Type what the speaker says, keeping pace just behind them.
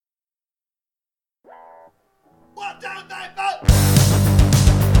1, 2, 3,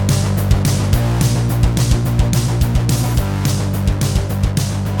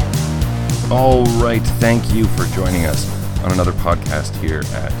 4. All right, thank you for joining us on another podcast here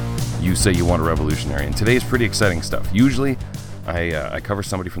at You Say You Want a Revolutionary. And today's pretty exciting stuff. Usually, I cover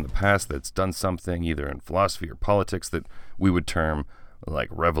somebody from the past that's done something either in philosophy or politics that we would term like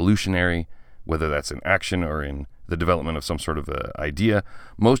revolutionary, whether that's in action or in the development of some sort of idea.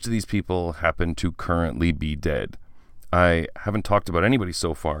 Most of these people happen to currently be dead. I haven't talked about anybody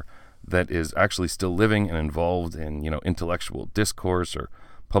so far that is actually still living and involved in, intellectual discourse or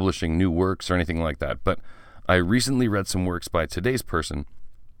publishing new works or anything like that. But I recently read some works by today's person,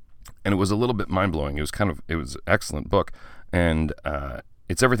 and it was a little bit mind-blowing. It was an excellent book, and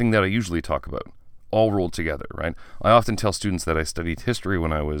it's everything that I usually talk about, all rolled together, right? I often tell students that I studied history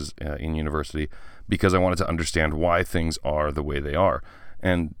when I was in university because I wanted to understand why things are the way they are.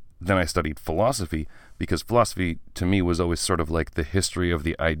 And then I studied philosophy because philosophy, to me, was always sort of like the history of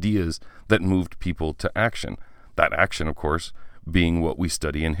the ideas that moved people to action. That action, of course, being what we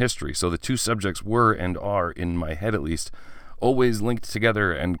study in history. So the two subjects were and are, in my head at least, always linked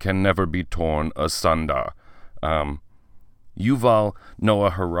together and can never be torn asunder. Yuval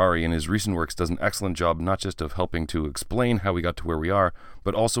Noah Harari in his recent works does an excellent job not just of helping to explain how we got to where we are,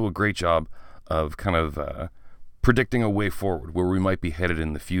 but also a great job of kind of predicting a way forward where we might be headed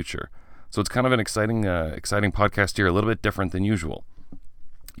in the future. So it's kind of an exciting podcast here, a little bit different than usual.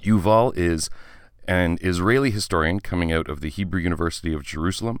 Yuval is an Israeli historian coming out of the Hebrew University of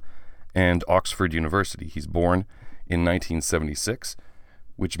Jerusalem and Oxford University. He's born in 1976,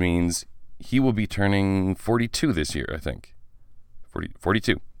 which means he will be turning 42 this year, I think.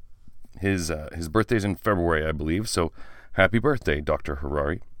 42. His birthday's in February, I believe, so happy birthday, Dr.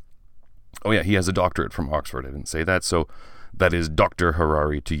 Harari. Oh yeah, he has a doctorate from Oxford. I didn't say that, so that is Dr.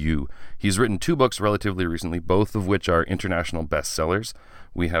 Harari to you. He's written 2 books relatively recently, both of which are international bestsellers.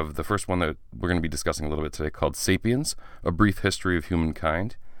 We have the first one that we're going to be discussing a little bit today called Sapiens, A Brief History of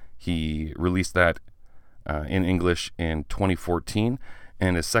Humankind. He released that in English in 2014.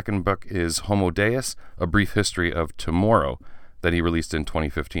 And his second book is Homo Deus, A Brief History of Tomorrow, that he released in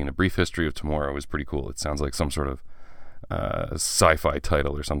 2015. A Brief History of Tomorrow is pretty cool. It sounds like some sort of sci-fi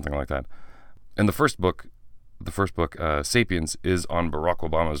title or something like that. And the first book, Sapiens, is on Barack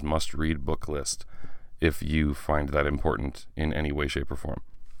Obama's must-read book list, if you find that important in any way, shape, or form.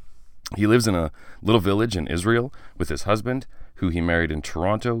 He lives in a little village in Israel with his husband, who he married in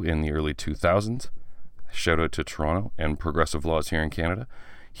Toronto in the early 2000s. Shout out to Toronto and progressive laws here in Canada.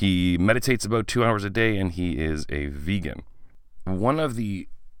 He meditates about 2 hours a day, and he is a vegan. One of the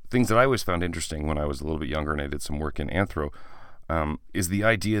things that I always found interesting when I was a little bit younger and I did some work in anthro is the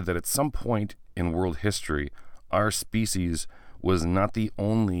idea that at some point in world history, our species was not the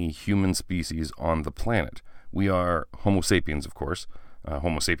only human species on the planet. We are Homo sapiens, of course,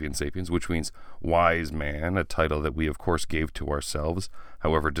 Homo sapiens sapiens, which means wise man, a title that we, of course, gave to ourselves,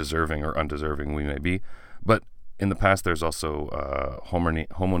 however deserving or undeserving we may be. But in the past, there's also Homo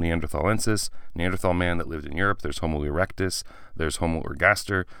neanderthalensis, Neanderthal man that lived in Europe. There's Homo erectus, there's Homo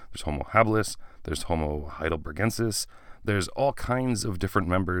ergaster, there's Homo habilis, there's Homo heidelbergensis. There's all kinds of different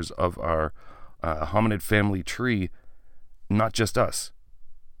members of our hominid family tree, not just us.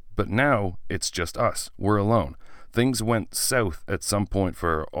 But now it's just us. We're alone. Things went south at some point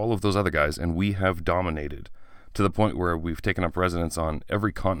for all of those other guys, and we have dominated to the point where we've taken up residence on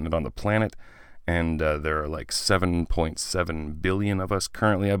every continent on the planet, and there are like 7.7 billion of us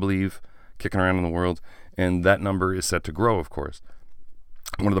currently, I believe, kicking around in the world, and that number is set to grow, of course.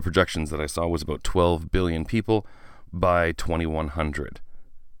 One of the projections that I saw was about 12 billion people by 2100.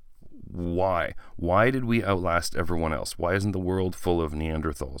 Why? Why did we outlast everyone else? Why isn't the world full of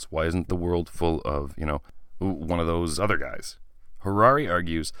Neanderthals? Why isn't the world full of, one of those other guys? Harari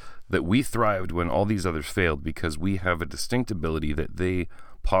argues that we thrived when all these others failed because we have a distinct ability that they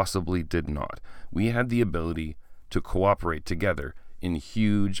possibly did not. We had the ability to cooperate together in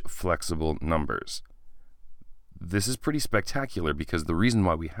huge, flexible numbers. This is pretty spectacular because the reason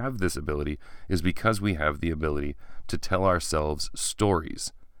why we have this ability is because we have the ability to tell ourselves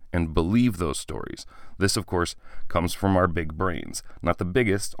stories and believe those stories. This, of course, comes from our big brains. Not the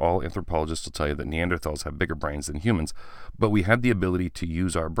biggest. All anthropologists will tell you that Neanderthals have bigger brains than humans, but we had the ability to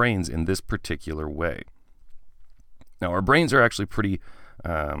use our brains in this particular way. Now, our brains are actually pretty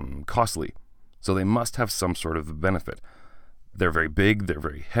costly, so they must have some sort of benefit. They're very big, they're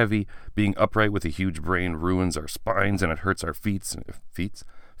very heavy. Being upright with a huge brain ruins our spines and it hurts our feet,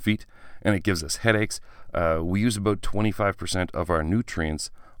 and it gives us headaches. We use about 25% of our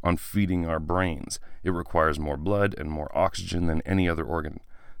nutrients on feeding our brains. It requires more blood and more oxygen than any other organ.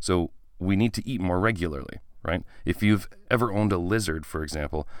 So we need to eat more regularly. right? If you've ever owned a lizard, for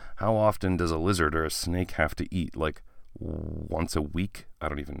example, how often does a lizard or a snake have to eat? Like once a week? I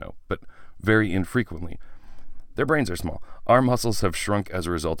don't even know, but very infrequently. Their brains are small. Our muscles have shrunk as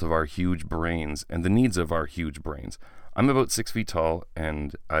a result of our huge brains and the needs of our huge brains. I'm about 6 feet tall,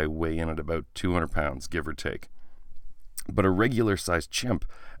 and I weigh in at about 200 pounds, give or take. But a regular-sized chimp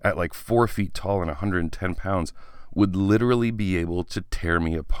at like 4 feet tall and 110 pounds would literally be able to tear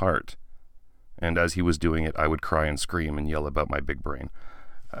me apart. And as he was doing it, I would cry and scream and yell about my big brain.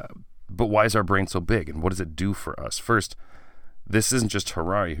 But why is our brain so big, and what does it do for us? First, this isn't just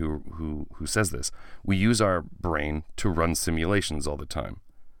Harari who says this. We use our brain to run simulations all the time.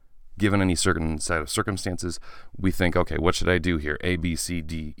 Given any certain set of circumstances, we think, okay, what should I do here? A, B, C,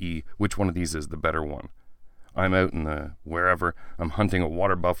 D, E. Which one of these is the better one? I'm out in the wherever. I'm hunting a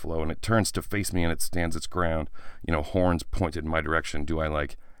water buffalo, and it turns to face me, and it stands its ground. Horns pointed in my direction. Do I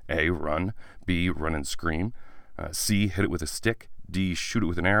like A, run, B, run and scream, C, hit it with a stick, D, shoot it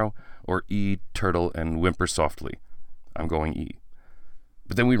with an arrow, or E, turtle and whimper softly? I'm going E.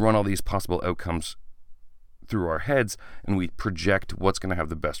 But then we run all these possible outcomes through our heads, and we project what's going to have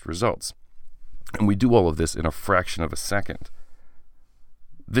the best results. And we do all of this in a fraction of a second.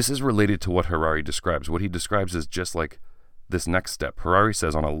 This is related to what Harari describes. What he describes is just like this next step. Harari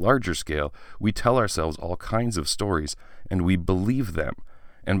says on a larger scale, we tell ourselves all kinds of stories, and we believe them.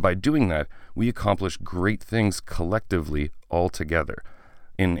 And by doing that, we accomplish great things collectively all together.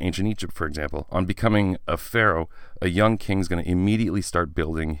 In ancient Egypt, for example, on becoming a pharaoh, a young king's going to immediately start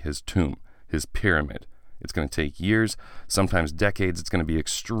building his tomb, his pyramid. It's going to take years, sometimes decades. It's going to be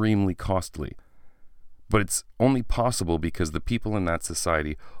extremely costly. But it's only possible because the people in that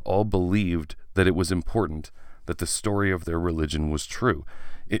society all believed that it was important, that the story of their religion was true.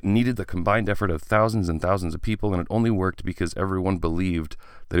 It needed the combined effort of thousands and thousands of people, and it only worked because everyone believed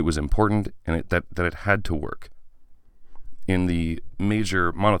that it was important and that it had to work. In the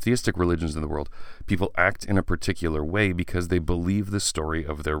major monotheistic religions in the world, people act in a particular way because they believe the story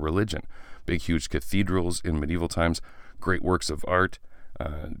of their religion. Big, huge cathedrals in medieval times, great works of art,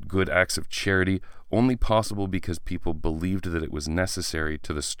 good acts of charity, only possible because people believed that it was necessary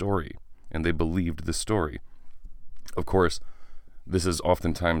to the story, and they believed the story. Of course, this is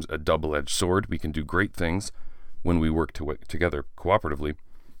oftentimes a double-edged sword. We can do great things when we work together cooperatively,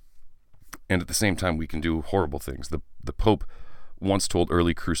 and at the same time we can do horrible things. The Pope once told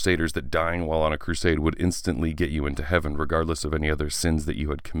early crusaders that dying while on a crusade would instantly get you into heaven, regardless of any other sins that you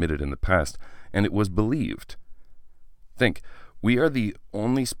had committed in the past, and it was believed. Think, we are the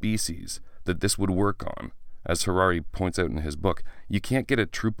only species that this would work on. As Harari points out in his book, you can't get a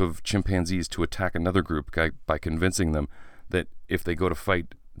troop of chimpanzees to attack another group by convincing them that if they go to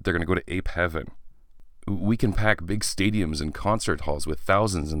fight, they're going to go to ape heaven. We can pack big stadiums and concert halls with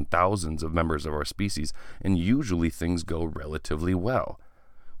thousands and thousands of members of our species, and usually things go relatively well.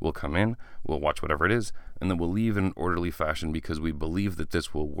 We'll come in, we'll watch whatever it is, and then we'll leave in an orderly fashion because we believe that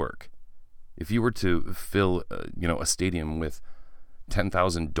this will work. If you were to fill, a stadium with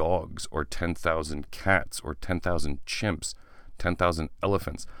 10,000 dogs or 10,000 cats or 10,000 chimps, 10,000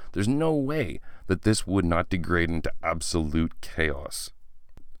 elephants, there's no way that this would not degrade into absolute chaos.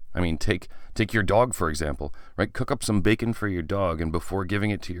 I mean, take your dog, for example, right? Cook up some bacon for your dog, and before giving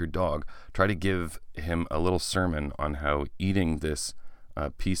it to your dog, try to give him a little sermon on how eating this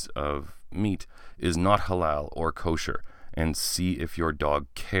piece of meat is not halal or kosher, and see if your dog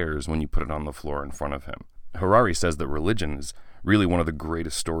cares when you put it on the floor in front of him. Harari says that religion is really one of the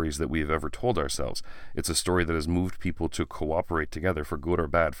greatest stories that we've ever told ourselves. It's a story that has moved people to cooperate together for good or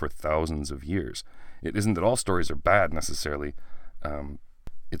bad for thousands of years. It isn't that all stories are bad necessarily.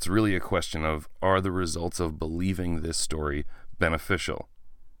 It's really a question of, are the results of believing this story beneficial?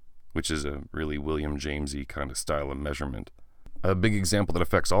 Which is a really William Jamesy kind of style of measurement. A big example that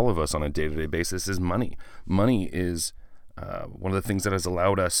affects all of us on a day-to-day basis is money. Money is one of the things that has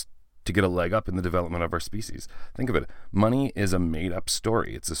allowed us to get a leg up in the development of our species. Think of it. Money is a made-up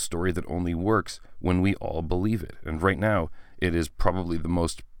story. It's a story that only works when we all believe it. And right now, it is probably the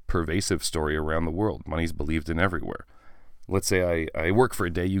most pervasive story around the world. Money's believed in everywhere. Let's say I work for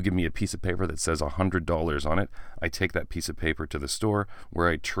a day, you give me a piece of paper that says $100 on it. I take that piece of paper to the store where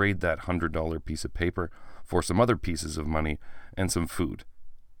I trade that $100 piece of paper for some other pieces of money and some food.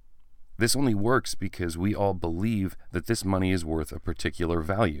 This only works because we all believe that this money is worth a particular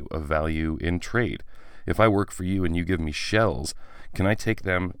value, a value in trade. If I work for you and you give me shells, can I take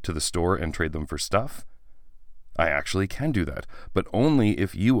them to the store and trade them for stuff? I actually can do that, but only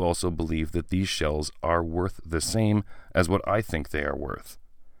if you also believe that these shells are worth the same as what I think they are worth.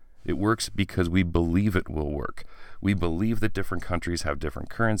 It works because we believe it will work. We believe that different countries have different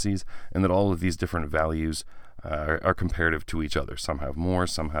currencies and that all of these different values are comparative to each other. Some have more,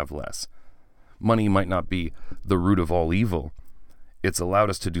 some have less. Money might not be the root of all evil. It's allowed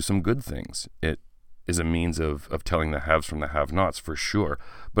us to do some good things. It is a means of telling the haves from the have-nots, for sure,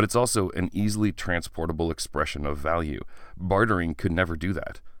 but it's also an easily transportable expression of value. Bartering could never do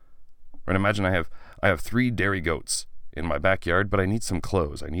that. Right? Imagine I have 3 dairy goats in my backyard, but I need some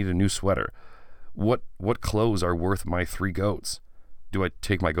clothes. I need a new sweater. What clothes are worth my 3 goats? Do I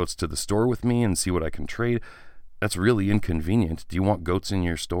take my goats to the store with me and see what I can trade? That's really inconvenient. Do you want goats in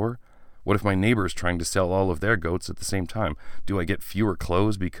your store? What if my neighbor is trying to sell all of their goats at the same time? Do I get fewer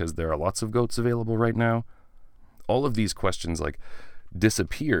clothes because there are lots of goats available right now? All of these questions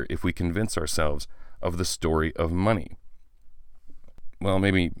disappear if we convince ourselves of the story of money. Well,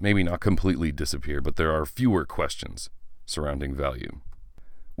 maybe not completely disappear, but there are fewer questions surrounding value.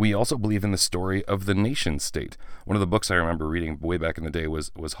 We also believe in the story of the nation state. One of the books I remember reading way back in the day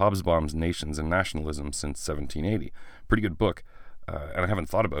was Hobsbawm's Nations and Nationalism since 1780. Pretty good book. And I haven't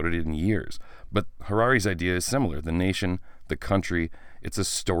thought about it in years. But Harari's idea is similar. The nation, the country, it's a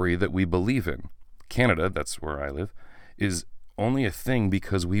story that we believe in. Canada, that's where I live, is only a thing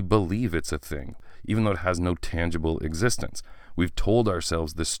because we believe it's a thing, even though it has no tangible existence. We've told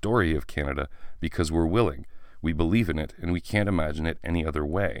ourselves the story of Canada because we're willing. We believe in it, and we can't imagine it any other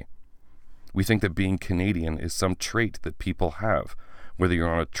way. We think that being Canadian is some trait that people have. Whether you're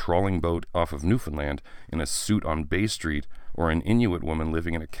on a trawling boat off of Newfoundland, in a suit on Bay Street, or an Inuit woman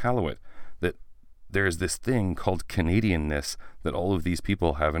living in Iqaluit, that there is this thing called Canadianness that all of these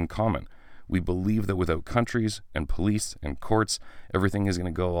people have in common. We believe that without countries and police and courts, everything is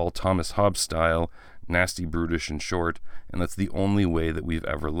going to go all Thomas Hobbes style, nasty, brutish, and short, and that's the only way that we've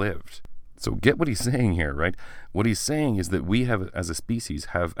ever lived. So get what he's saying here, right? What he's saying is that we have, as a species,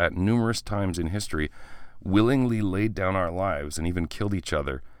 have at numerous times in history willingly laid down our lives and even killed each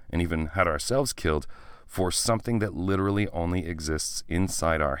other and even had ourselves killed for something that literally only exists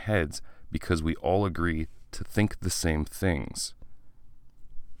inside our heads because we all agree to think the same things.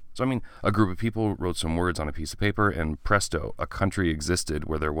 So, a group of people wrote some words on a piece of paper and presto, a country existed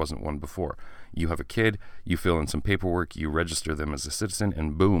where there wasn't one before. You have a kid, you fill in some paperwork, you register them as a citizen,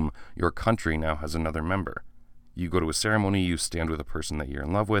 and boom, your country now has another member. You go to a ceremony, you stand with a person that you're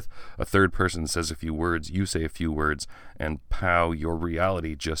in love with, a third person says a few words, you say a few words, and pow, your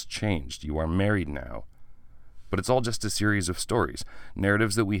reality just changed. You are married now. But it's all just a series of stories,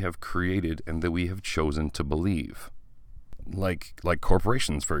 narratives that we have created and that we have chosen to believe. Like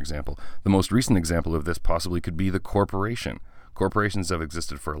corporations, for example. The most recent example of this possibly could be the corporation. Corporations have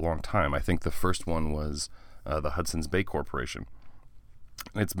existed for a long time. I think the first one was the Hudson's Bay Corporation.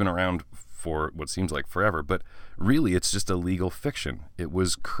 It's been around for what seems like forever, but really it's just a legal fiction. It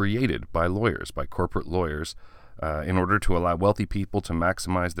was created by lawyers, by corporate lawyers, in order to allow wealthy people to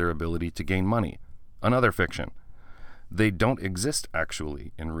maximize their ability to gain money. Another fiction. They don't exist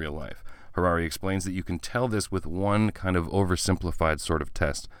actually in real life. Harari explains that you can tell this with one kind of oversimplified sort of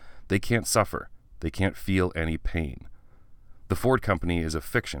test. They can't suffer. They can't feel any pain. The Ford Company is a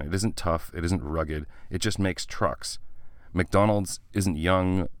fiction. It isn't tough. It isn't rugged. It just makes trucks. McDonald's isn't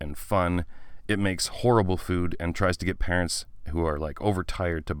young and fun. It makes horrible food and tries to get parents who are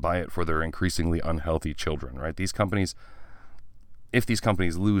overtired to buy it for their increasingly unhealthy children, right? If these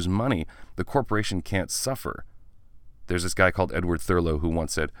companies lose money, the corporation can't suffer. There's this guy called Edward Thurlow who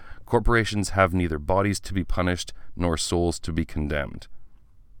once said, "Corporations have neither bodies to be punished nor souls to be condemned."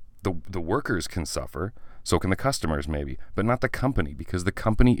 The workers can suffer, so can the customers maybe, but not the company, because the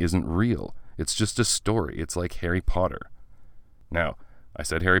company isn't real. It's just a story. It's like Harry Potter. Now, I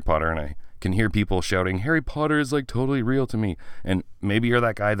said Harry Potter, and I can hear people shouting, "Harry Potter is totally real to me." And maybe you're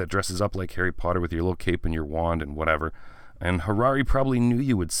that guy that dresses up like Harry Potter with your little cape and your wand and whatever. And Harari probably knew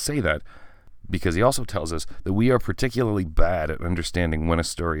you would say that, because he also tells us that we are particularly bad at understanding when a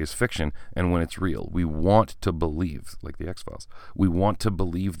story is fiction and when it's real. We want to believe, like the X-Files, we want to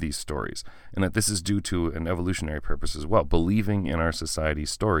believe these stories, and that this is due to an evolutionary purpose as well. Believing in our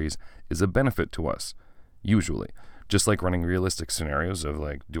society's stories is a benefit to us, usually. Just like running realistic scenarios of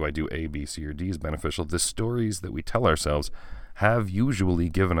do I do A, B, C, or D is beneficial, the stories that we tell ourselves have usually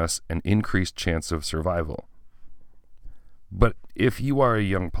given us an increased chance of survival. But if you are a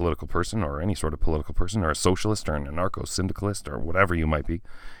young political person, or any sort of political person, or a socialist, or an anarcho-syndicalist, or whatever you might be,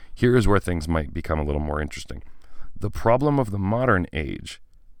 here is where things might become a little more interesting. The problem of the modern age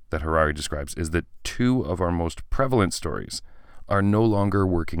that Harari describes is that 2 of our most prevalent stories are no longer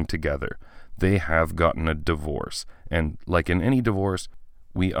working together. They have gotten a divorce. And like in any divorce,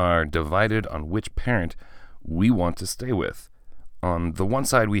 we are divided on which parent we want to stay with. On the one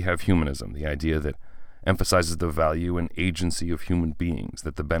side, we have humanism, the idea that emphasizes the value and agency of human beings,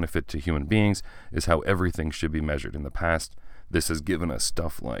 that the benefit to human beings is how everything should be measured. In the past, this has given us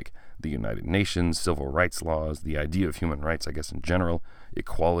stuff like the United Nations, civil rights laws, the idea of human rights, I guess in general,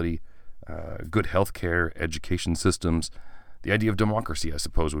 equality, good health care, education systems. The idea of democracy, I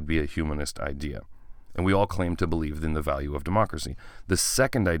suppose, would be a humanist idea. And we all claim to believe in the value of democracy. The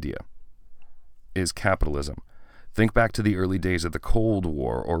second idea is capitalism. Think back to the early days of the Cold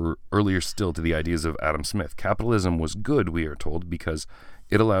War, or earlier still to the ideas of Adam Smith. Capitalism was good, we are told, because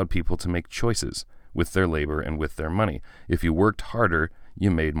it allowed people to make choices with their labor and with their money. If you worked harder,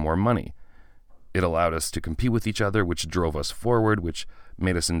 you made more money. It allowed us to compete with each other, which drove us forward, which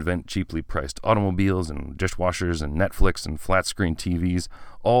made us invent cheaply priced automobiles and dishwashers and Netflix and flat-screen TVs,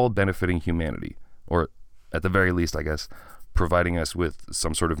 all benefiting humanity, or at the very least, I guess, providing us with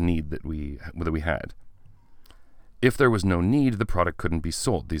some sort of need that we had. If there was no need, the product couldn't be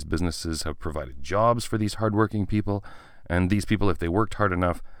sold. These businesses have provided jobs for these hardworking people, and these people, if they worked hard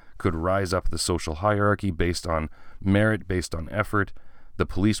enough, could rise up the social hierarchy based on merit, based on effort. The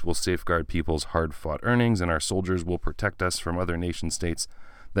police will safeguard people's hard-fought earnings, and our soldiers will protect us from other nation-states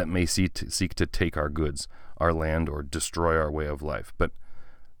that may seek to take our goods, our land, or destroy our way of life. But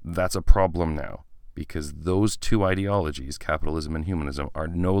that's a problem now, because those two ideologies, capitalism and humanism, are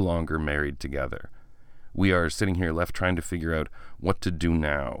no longer married together. We are sitting here left trying to figure out what to do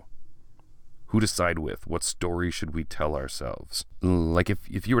now. Who to side with? What story should we tell ourselves? Like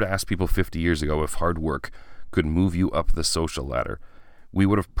if you were to ask people 50 years ago if hard work could move you up the social ladder, we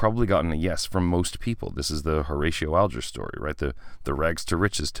would have probably gotten a yes from most people. This is the Horatio Alger story, right? The rags to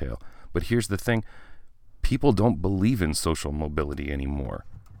riches tale. But here's the thing. People don't believe in social mobility anymore.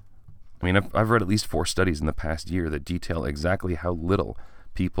 I mean, I've read at least 4 studies in the past year that detail exactly how little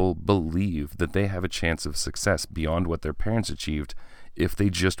people believe that they have a chance of success beyond what their parents achieved if they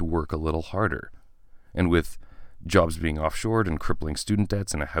just work a little harder. And with jobs being offshored and crippling student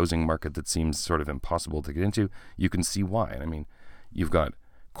debts and a housing market that seems sort of impossible to get into, you can see why. I mean, you've got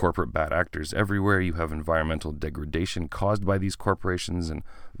corporate bad actors everywhere. You have environmental degradation caused by these corporations and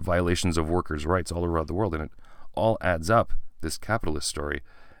violations of workers' rights all around the world. And it all adds up, this capitalist story,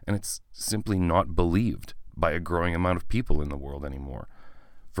 and it's simply not believed by a growing amount of people in the world anymore.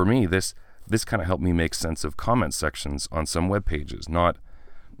 For me, this kind of helped me make sense of comment sections on some web pages, not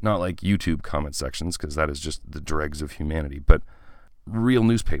like YouTube comment sections, because that is just the dregs of humanity, but real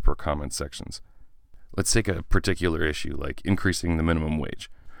newspaper comment sections. Let's take a particular issue, like increasing the minimum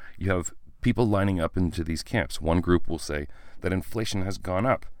wage. You have people lining up into these camps. One group will say that inflation has gone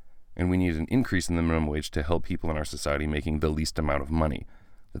up, and we need an increase in the minimum wage to help people in our society making the least amount of money,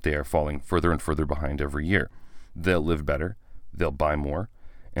 that they are falling further and further behind every year. They'll live better, they'll buy more,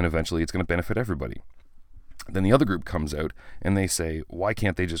 and eventually it's going to benefit everybody. Then the other group comes out and they say, why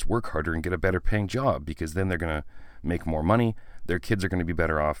can't they just work harder and get a better paying job? Because then they're going to make more money, their kids are going to be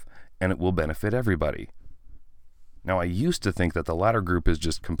better off, and it will benefit everybody. Now, I used to think that the latter group is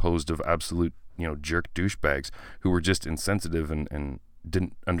just composed of absolute, jerk douchebags who were just insensitive and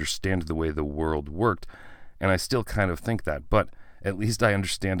didn't understand the way the world worked. And I still kind of think that, but at least I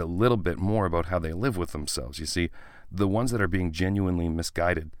understand a little bit more about how they live with themselves. You see, the ones that are being genuinely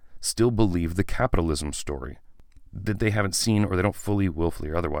misguided still believe the capitalism story, that they haven't seen, or they don't fully, willfully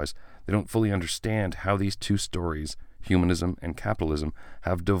or otherwise, they don't fully understand how these two stories, humanism and capitalism,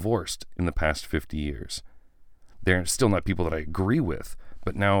 have divorced in the past 50 years. They're still not people that I agree with,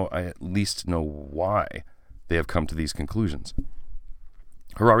 but now I at least know why they have come to these conclusions.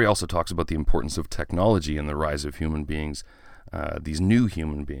 Harari also talks about the importance of technology and the rise of human beings, these new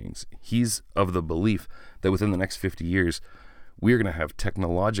human beings. He's of the belief that within the next 50 years, we're going to have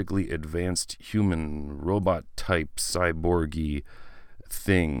technologically advanced human, robot-type, cyborgy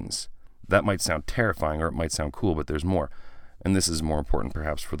things. That might sound terrifying, or it might sound cool, but there's more. And this is more important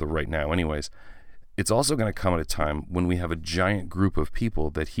perhaps for the right now anyways. It's also going to come at a time when we have a giant group of people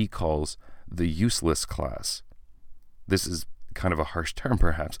that he calls the useless class. This is kind of a harsh term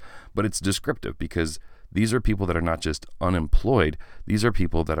perhaps, but it's descriptive because these are people that are not just unemployed, these are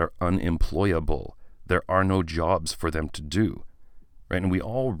people that are unemployable. There are no jobs for them to do, right? And we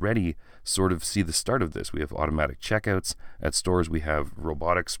already sort of see the start of this. We have automatic checkouts at stores. We have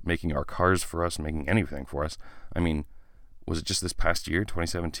robotics making our cars for us, making anything for us. I mean, was it just this past year,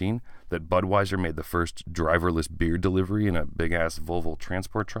 2017, that Budweiser made the first driverless beer delivery in a big-ass Volvo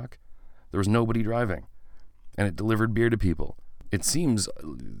transport truck? There was nobody driving, and it delivered beer to people. It seems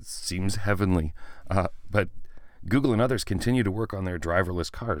heavenly, but Google and others continue to work on their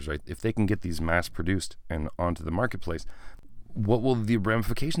driverless cars, right? If they can get these mass-produced and onto the marketplace, what will the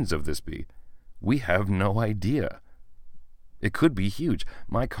ramifications of this be? We have no idea. It could be huge.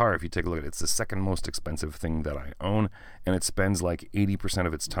 My car, if you take a look at it, it's the second most expensive thing that I own, and it spends like 80%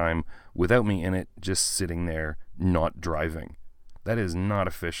 of its time without me in it, just sitting there, not driving. That is not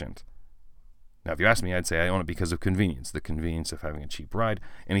efficient. Now, if you ask me, I'd say I own it because of convenience, the convenience of having a cheap ride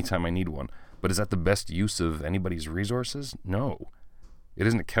anytime I need one. But is that the best use of anybody's resources? No. It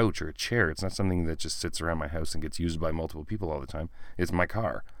isn't a couch or a chair. It's not something that just sits around my house and gets used by multiple people all the time. It's my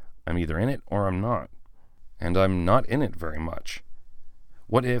car. I'm either in it or I'm not. And I'm not in it very much.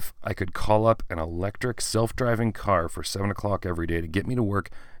 What if I could call up an electric self-driving car for 7 o'clock every day to get me to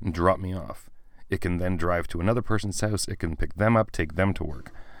work and drop me off? It can then drive to another person's house. It can pick them up, take them to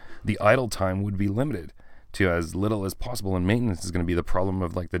work. The idle time would be limited to as little as possible, and maintenance is going to be the problem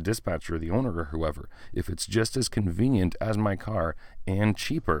of like the dispatcher or the owner or whoever. If it's just as convenient as my car and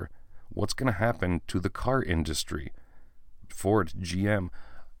cheaper, what's going to happen to the car industry? Ford, GM.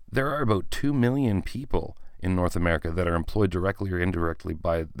 There are about 2 million people in North America that are employed directly or indirectly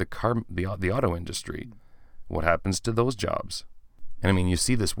by the auto industry. What happens to those jobs? And I mean, you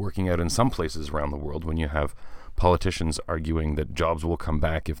see this working out in some places around the world when you have politicians arguing that jobs will come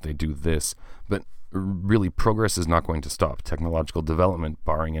back if they do this. But really, progress is not going to stop. Technological development,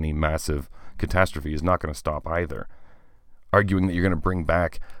 barring any massive catastrophe, is not going to stop either. Arguing that you're going to bring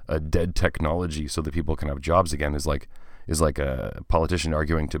back a dead technology so that people can have jobs again is like a politician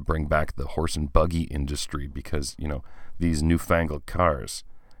arguing to bring back the horse and buggy industry because, these newfangled cars.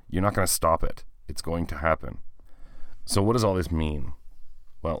 You're not going to stop it. It's going to happen. So what does all this mean?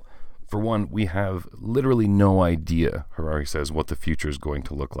 Well, for one, we have literally no idea, Harari says, what the future is going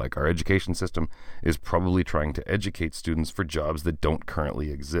to look like. Our education system is probably trying to educate students for jobs that don't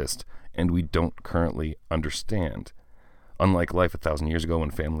currently exist, and we don't currently understand. Unlike life 1,000 years ago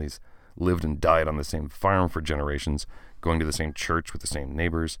when families lived and died on the same farm for generations, going to the same church with the same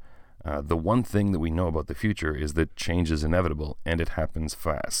neighbors, the one thing that we know about the future is that change is inevitable, and it happens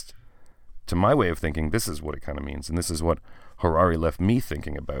fast. To my way of thinking, this is what it kind of means, and this is what Harari left me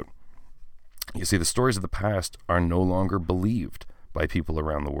thinking about. You see, the stories of the past are no longer believed by people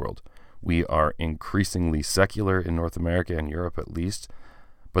around the world. We are increasingly secular in North America and Europe at least,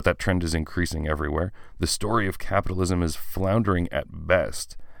 but that trend is increasing everywhere. The story of capitalism is floundering at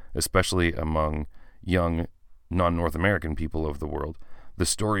best, especially among young non-North American people of the world. The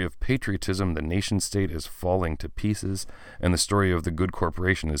story of patriotism, the nation state, is falling to pieces, and the story of the good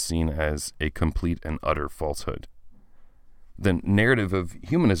corporation is seen as a complete and utter falsehood. The narrative of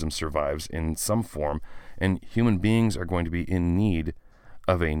humanism survives in some form, and human beings are going to be in need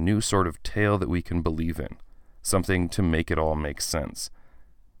of a new sort of tale that we can believe in, something to make it all make sense.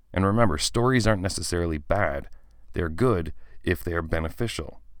 And remember, stories aren't necessarily bad. They're good if they are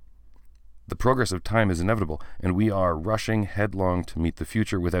beneficial. The progress of time is inevitable, and we are rushing headlong to meet the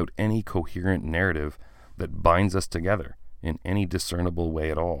future without any coherent narrative that binds us together in any discernible way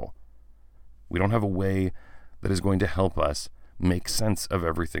at all. We don't have a way that is going to help us make sense of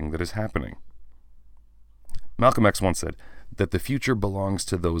everything that is happening. Malcolm X once said that the future belongs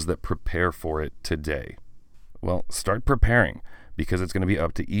to those that prepare for it today. Well, start preparing, because it's going to be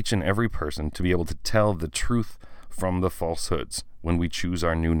up to each and every person to be able to tell the truth from the falsehoods when we choose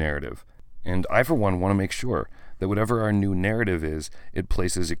our new narrative. And I, for one, want to make sure that whatever our new narrative is, it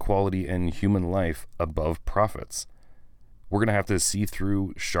places equality and human life above profits. We're going to have to see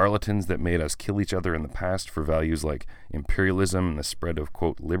through charlatans that made us kill each other in the past for values like imperialism and the spread of,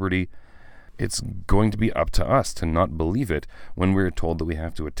 quote, liberty. It's going to be up to us to not believe it when we're told that we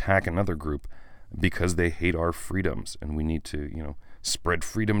have to attack another group because they hate our freedoms and we need to, spread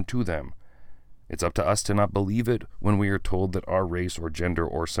freedom to them. It's up to us to not believe it when we are told that our race or gender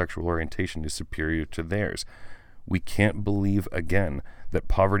or sexual orientation is superior to theirs. We can't believe again that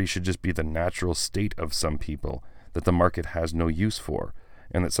poverty should just be the natural state of some people that the market has no use for,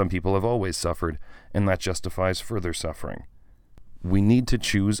 and that some people have always suffered, and that justifies further suffering. We need to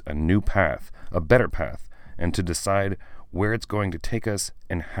choose a new path, a better path, and to decide where it's going to take us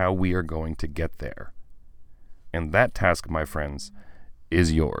and how we are going to get there. And that task, my friends,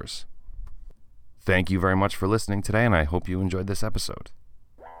 is yours. Thank you very much for listening today, and I hope you enjoyed this episode.